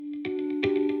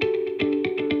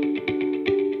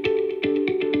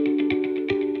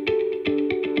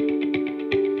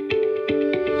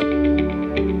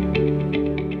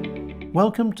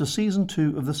Welcome to Season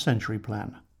 2 of The Century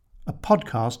Plan, a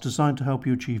podcast designed to help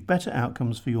you achieve better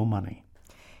outcomes for your money.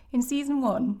 In Season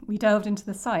 1, we delved into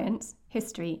the science,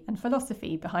 history and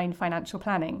philosophy behind financial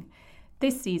planning.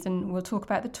 This season, we'll talk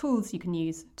about the tools you can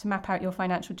use to map out your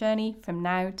financial journey from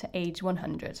now to age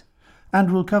 100.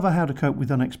 And we'll cover how to cope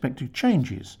with unexpected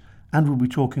changes, and we'll be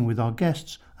talking with our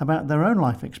guests about their own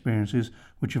life experiences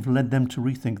which have led them to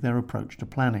rethink their approach to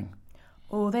planning.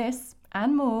 All this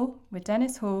and more with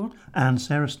Dennis Hall and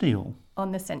Sarah Steele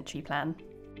on The Century Plan.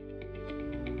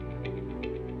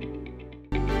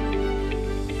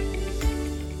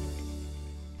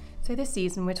 So this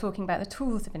season we're talking about the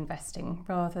tools of investing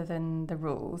rather than the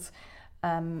rules.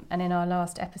 And in our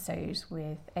last episode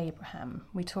with Abraham,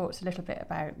 we talked a little bit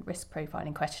about risk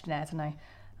profiling questionnaires, and I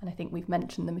think we've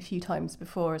mentioned them a few times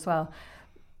before as well.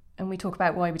 And we talk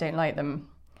about why we don't like them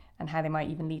and how they might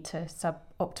even lead to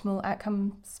suboptimal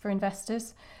outcomes for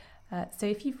investors. So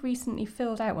if you've recently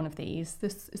filled out one of these,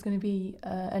 this is going to be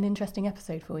an interesting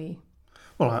episode for you.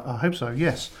 Well, I hope so,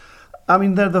 yes. I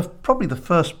mean, they're probably the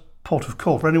first port of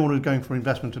call for anyone who's going for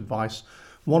investment advice.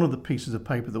 One of the pieces of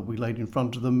paper that we laid in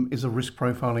front of them is a risk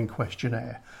profiling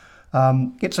questionnaire.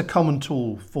 It's a common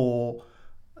tool for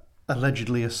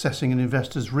allegedly assessing an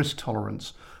investor's risk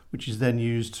tolerance, which is then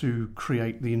used to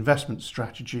create the investment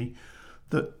strategy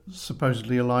that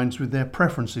supposedly aligns with their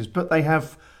preferences. But they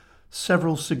have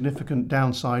several significant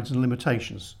downsides and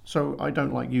limitations, so I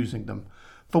don't like using them.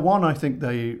 For one, I think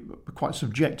they are quite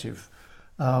subjective.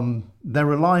 They're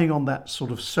relying on that sort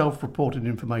of self-reported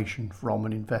information from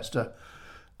an investor,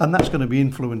 and that's going to be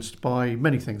influenced by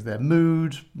many things: their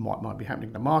mood, what might be happening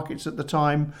in the markets at the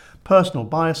time, personal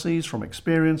biases from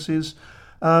experiences,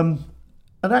 and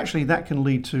actually that can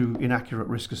lead to inaccurate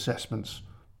risk assessments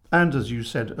and, as you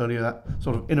said earlier, that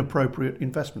sort of inappropriate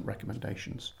investment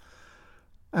recommendations.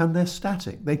 And they're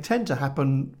static. They tend to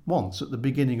happen once at the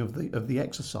beginning of the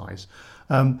exercise.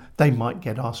 They might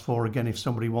get asked for again if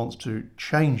somebody wants to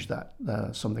change that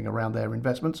something around their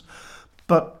investments,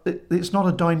 but it's not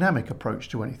a dynamic approach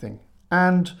to anything,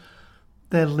 and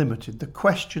they're limited. The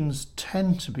questions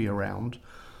tend to be around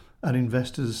an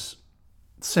investor's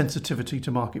sensitivity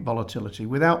to market volatility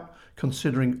without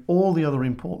considering all the other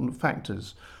important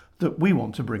factors that we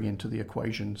want to bring into the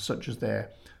equation, such as their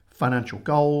financial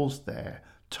goals, their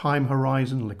time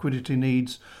horizon, liquidity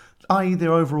needs, i.e.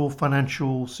 their overall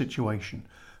financial situation.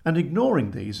 And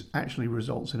ignoring these actually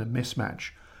results in a mismatch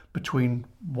between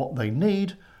what they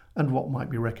need and what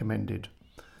might be recommended.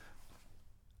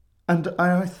 And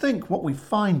I think what we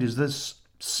find is there's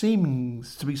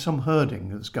seems to be some herding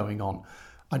that's going on.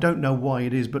 I don't know why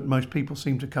it is, but most people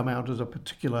seem to come out as a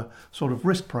particular sort of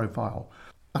risk profile.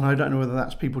 And I don't know whether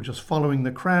that's people just following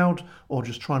the crowd or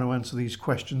just trying to answer these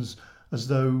questions as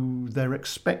though they're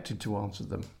expected to answer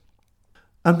them.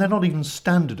 And they're not even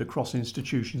standard across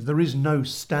institutions. There is no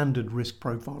standard risk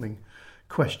profiling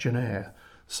questionnaire.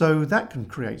 So that can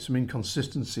create some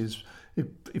inconsistencies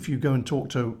if you go and talk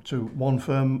to one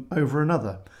firm over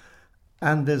another.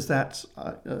 And there's that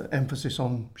emphasis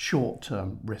on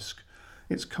short-term risk.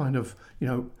 It's kind of,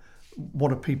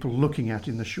 what are people looking at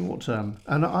in the short term?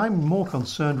 And I'm more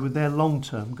concerned with their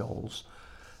long-term goals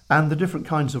and the different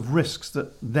kinds of risks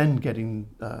that then get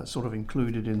sort of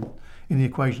included in the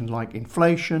equation, like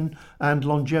inflation and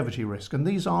longevity risk. And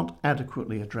these aren't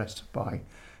adequately addressed by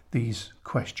these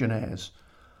questionnaires.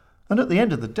 And at the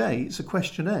end of the day, it's a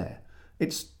questionnaire.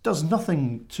 It does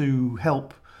nothing to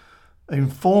help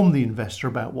inform the investor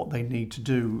about what they need to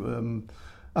do,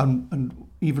 and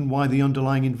even why the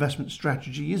underlying investment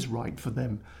strategy is right for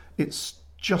them. It's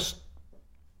just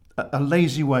a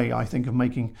lazy way, I think, of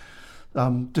making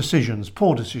decisions,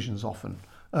 poor decisions often,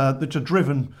 that are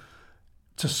driven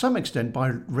to some extent by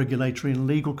regulatory and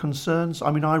legal concerns.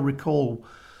 I mean, I recall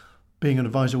being an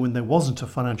advisor when there wasn't a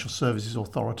financial services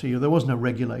authority, or there was no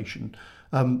regulation,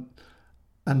 and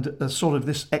sort of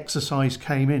this exercise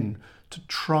came in to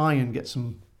try and get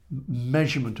some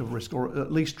measurement of risk, or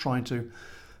at least trying to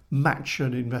match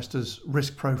an investor's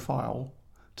risk profile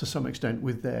to some extent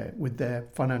with their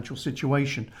financial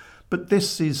situation. But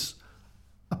this is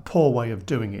a poor way of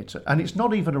doing it, and it's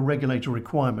not even a regulatory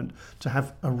requirement to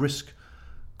have a risk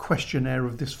questionnaire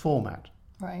of this format.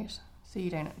 Right. So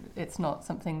it's not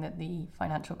something that the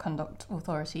Financial Conduct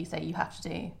Authority say you have to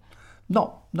do?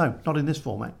 No, not in this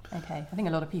format. Okay. I think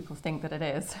a lot of people think that it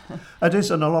is. It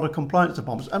is, and a lot of compliance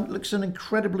departments. And it's an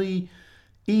incredibly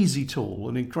easy tool,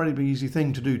 an incredibly easy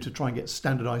thing to do to try and get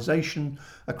standardisation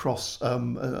across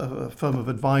a firm of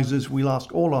advisors. We'll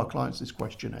ask all our clients this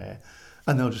questionnaire,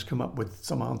 and they'll just come up with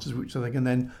some answers which so they can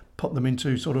then put them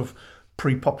into sort of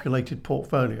pre-populated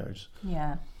portfolios.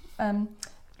 Yeah.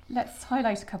 let's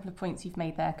highlight a couple of points you've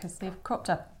made there because they've cropped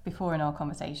up before in our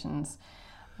conversations.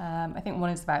 I think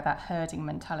one is about that herding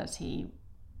mentality,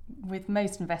 with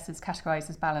most investors categorised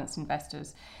as balanced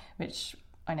investors, which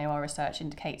I know our research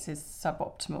indicates is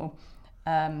suboptimal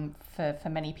for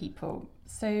many people.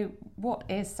 So what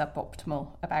is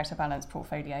suboptimal about a balanced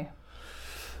portfolio?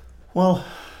 Well,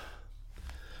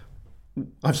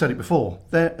 I've said it before,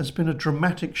 there has been a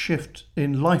dramatic shift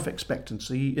in life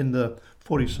expectancy in the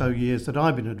 40 or so years that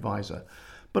I've been an advisor,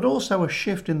 but also a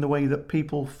shift in the way that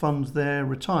people fund their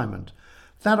retirement.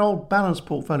 That old balanced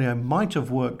portfolio might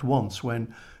have worked once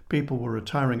when people were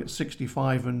retiring at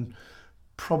 65 and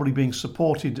probably being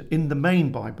supported in the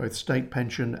main by both state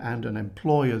pension and an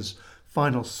employer's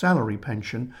final salary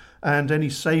pension, and any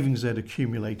savings they'd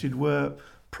accumulated were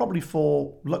probably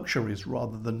for luxuries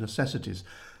rather than necessities.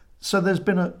 So there's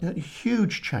been a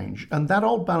huge change, and that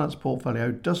old balanced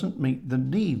portfolio doesn't meet the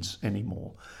needs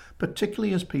anymore,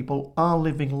 particularly as people are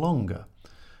living longer.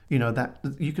 You know, that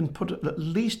you can put at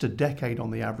least a decade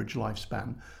on the average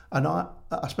lifespan. And I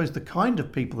suppose the kind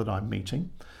of people that I'm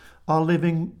meeting are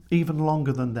living even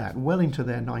longer than that, well into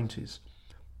their 90s.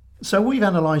 So we've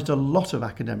analysed a lot of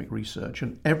academic research,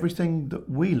 and everything that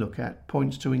we look at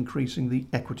points to increasing the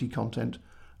equity content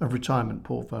of retirement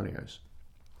portfolios.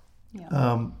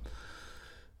 Yeah.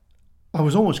 I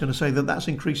was almost going to say that that's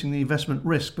increasing the investment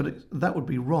risk, but that would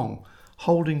be wrong.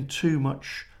 Holding too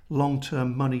much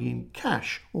long-term money in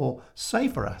cash or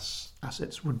safer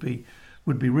assets would be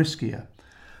riskier.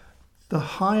 The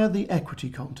higher the equity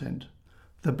content,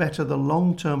 the better the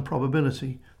long-term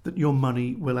probability that your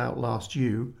money will outlast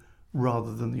you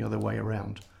rather than the other way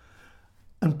around.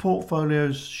 And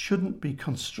portfolios shouldn't be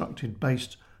constructed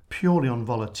based purely on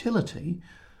volatility,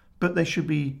 but they should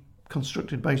be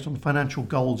constructed based on financial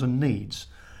goals and needs,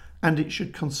 and it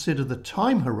should consider the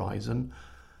time horizon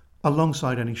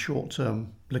alongside any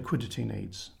short-term liquidity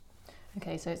needs.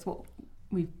 Okay, so it's what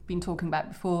we've been talking about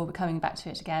before, but coming back to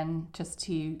it again, just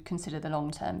to consider the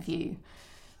long-term view.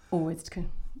 Always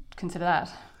consider that.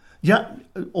 Yeah,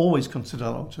 always consider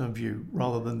a long-term view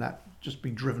rather than that just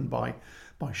be driven by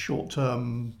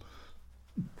short-term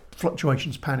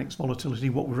fluctuations, panics, volatility,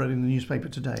 what we've read in the newspaper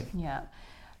today. Yeah.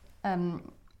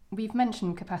 We've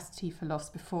mentioned capacity for loss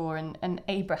before, and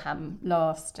Abraham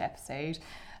last episode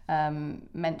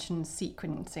mentioned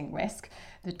sequencing risk.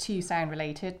 The two sound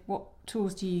related. What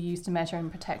tools do you use to measure and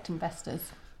protect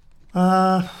investors?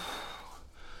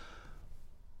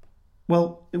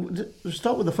 Well, let's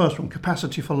start with the first one,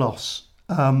 capacity for loss.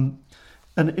 And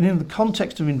in the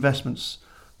context of investments,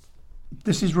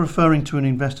 this is referring to an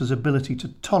investor's ability to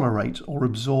tolerate or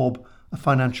absorb a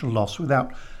financial loss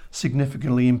without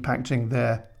significantly impacting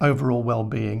their overall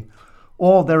well-being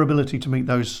or their ability to meet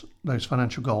those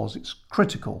financial goals. It's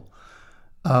critical.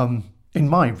 In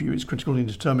my view, it's critical in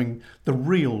determining the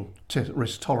real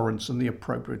risk tolerance and the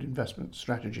appropriate investment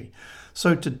strategy.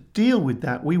 So to deal with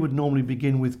that, we would normally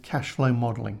begin with cash flow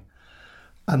modelling.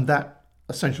 And that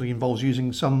essentially involves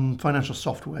using some financial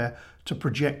software to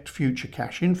project future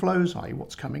cash inflows, i.e.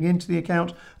 what's coming into the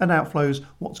account, and outflows,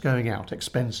 what's going out,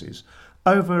 expenses,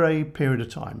 over a period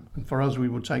of time. And for us, we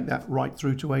would take that right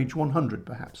through to age 100,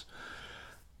 perhaps.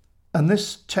 And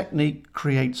this technique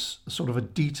creates sort of a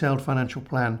detailed financial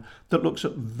plan that looks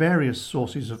at various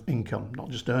sources of income, not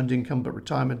just earned income, but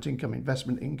retirement income,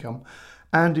 investment income.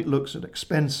 And it looks at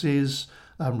expenses,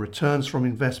 returns from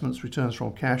investments, returns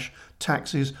from cash,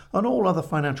 taxes, and all other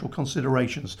financial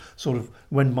considerations, sort of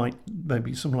when might there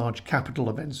be some large capital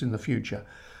events in the future.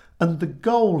 And the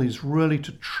goal is really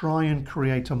to try and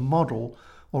create a model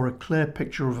or a clear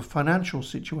picture of a financial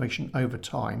situation over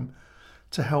time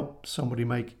to help somebody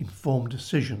make informed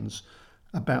decisions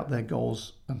about their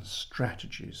goals and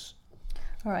strategies.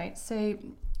 All right, so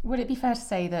would it be fair to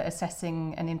say that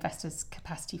assessing an investor's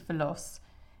capacity for loss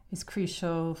is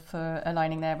crucial for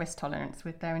aligning their risk tolerance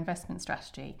with their investment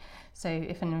strategy? So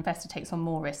if an investor takes on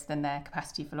more risk than their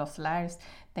capacity for loss allows,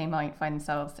 they might find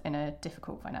themselves in a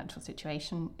difficult financial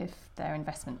situation if their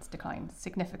investments decline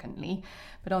significantly.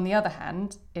 But on the other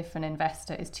hand, if an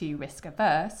investor is too risk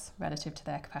averse relative to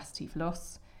their capacity for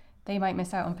loss, they might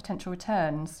miss out on potential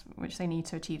returns, which they need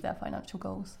to achieve their financial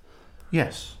goals.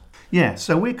 Yes. Yeah,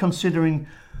 so we're considering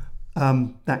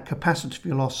that capacity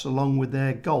for loss along with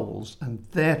their goals and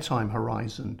their time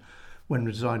horizon when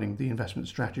designing the investment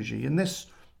strategy. And this,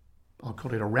 I'll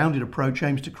call it a rounded approach,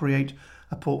 aims to create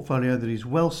a portfolio that is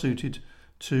well suited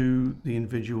to the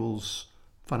individual's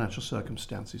financial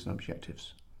circumstances and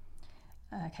objectives.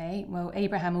 Okay, well,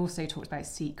 Abraham also talked about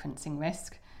sequencing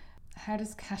risk. How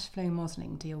does cash flow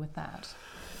modelling deal with that?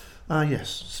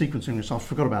 Yes, sequencing risk, I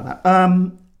forgot about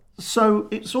that. So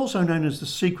it's also known as the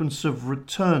sequence of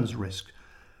returns risk,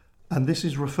 and this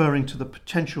is referring to the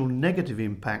potential negative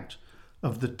impact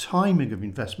of the timing of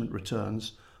investment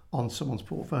returns on someone's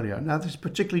portfolio. Now, this is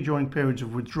particularly during periods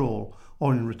of withdrawal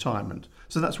or in retirement,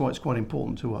 so that's why it's quite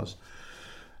important to us.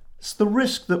 It's the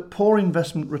risk that poor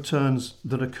investment returns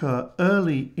that occur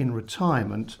early in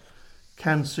retirement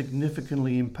can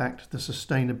significantly impact the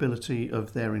sustainability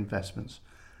of their investments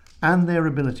and their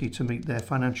ability to meet their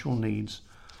financial needs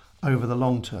over the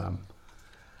long term.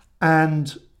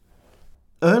 And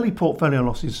early portfolio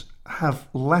losses have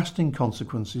lasting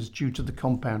consequences due to the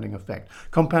compounding effect.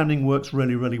 Compounding works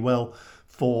really, really well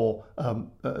for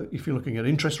if you're looking at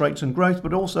interest rates and growth,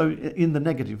 but also in the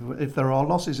negative. If there are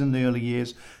losses in the early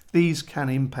years, these can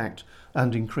impact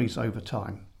and increase over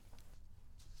time.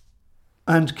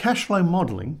 And cash flow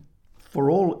modelling, for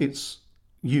all its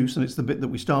use, and it's the bit that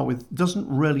we start with, doesn't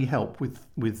really help with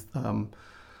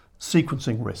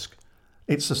sequencing risk.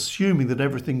 It's assuming that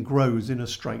everything grows in a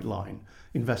straight line.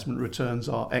 Investment returns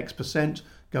are X%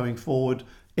 going forward,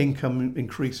 income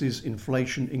increases,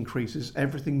 inflation increases,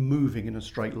 everything moving in a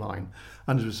straight line.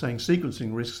 And as we're saying,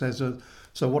 sequencing risk says,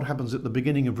 so what happens at the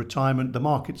beginning of retirement, the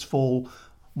markets fall,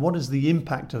 what is the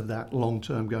impact of that long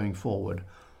term going forward?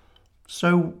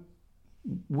 So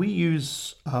we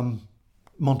use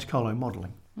Monte Carlo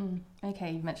modelling.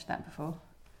 Okay, you've mentioned that before.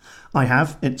 I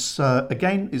have. It's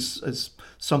again, it's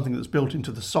something that's built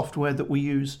into the software that we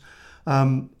use,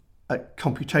 a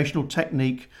computational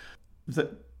technique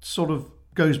that sort of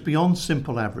goes beyond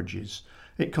simple averages.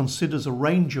 It considers a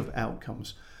range of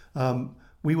outcomes.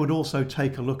 We would also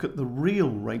take a look at the real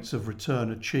rates of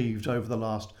return achieved over the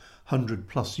last 100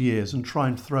 plus years and try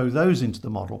and throw those into the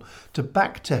model to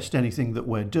backtest anything that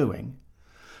we're doing,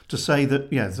 to say that,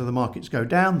 so the markets go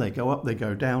down, they go up, they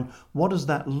go down. What does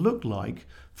that look like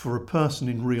for a person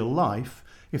in real life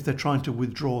if they're trying to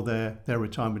withdraw their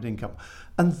retirement income?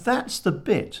 And that's the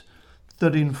bit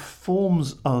that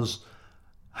informs us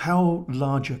how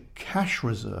large a cash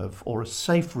reserve or a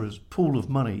safe pool of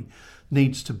money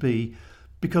needs to be,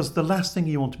 because the last thing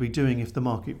you want to be doing if the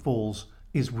market falls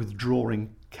is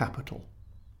withdrawing capital.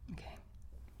 Okay.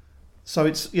 So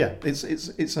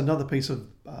it's another piece of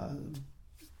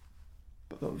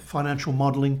financial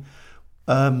modelling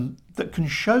that can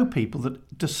show people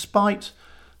that despite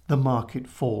the market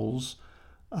falls,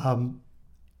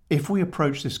 if we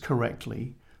approach this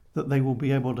correctly, that they will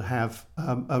be able to have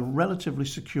a relatively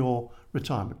secure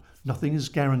retirement. Nothing is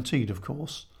guaranteed, of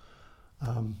course,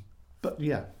 but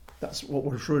that's what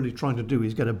we're really trying to do,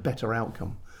 is get a better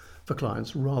outcome for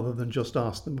clients rather than just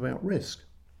ask them about risk.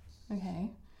 Okay,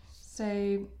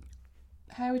 so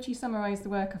how would you summarise the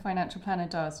work a financial planner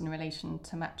does in relation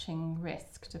to matching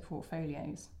risk to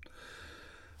portfolios?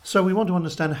 So we want to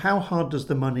understand, how hard does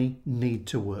the money need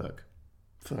to work,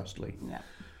 firstly? Yeah.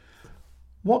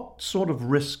 What sort of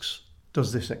risks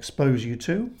does this expose you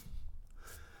to?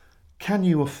 Can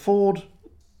you afford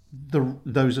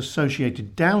those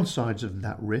associated downsides of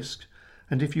that risk?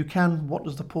 And if you can, what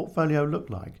does the portfolio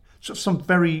look like? So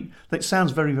that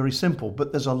sounds very, very simple,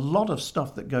 but there's a lot of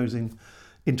stuff that goes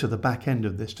into the back end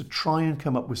of this to try and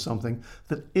come up with something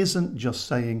that isn't just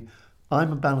saying,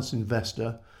 I'm a balanced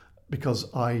investor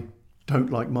because I don't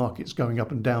like markets going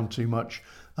up and down too much,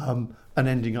 and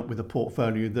ending up with a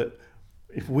portfolio that,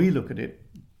 if we look at it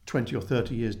 20 or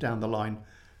 30 years down the line,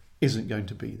 isn't going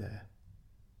to be there.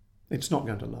 It's not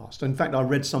going to last. In fact, I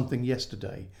read something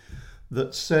yesterday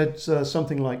that said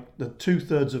something like that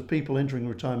 2/3 of people entering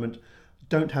retirement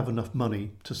don't have enough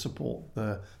money to support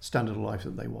the standard of life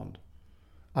that they want.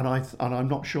 And I'm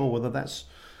not sure whether that's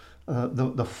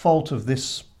the fault of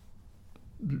this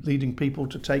leading people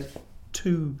to take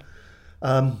too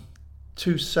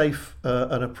safe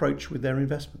an approach with their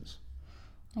investments.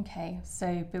 Okay,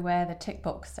 so beware the tick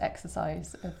box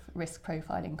exercise of risk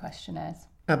profiling questionnaires.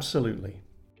 Absolutely.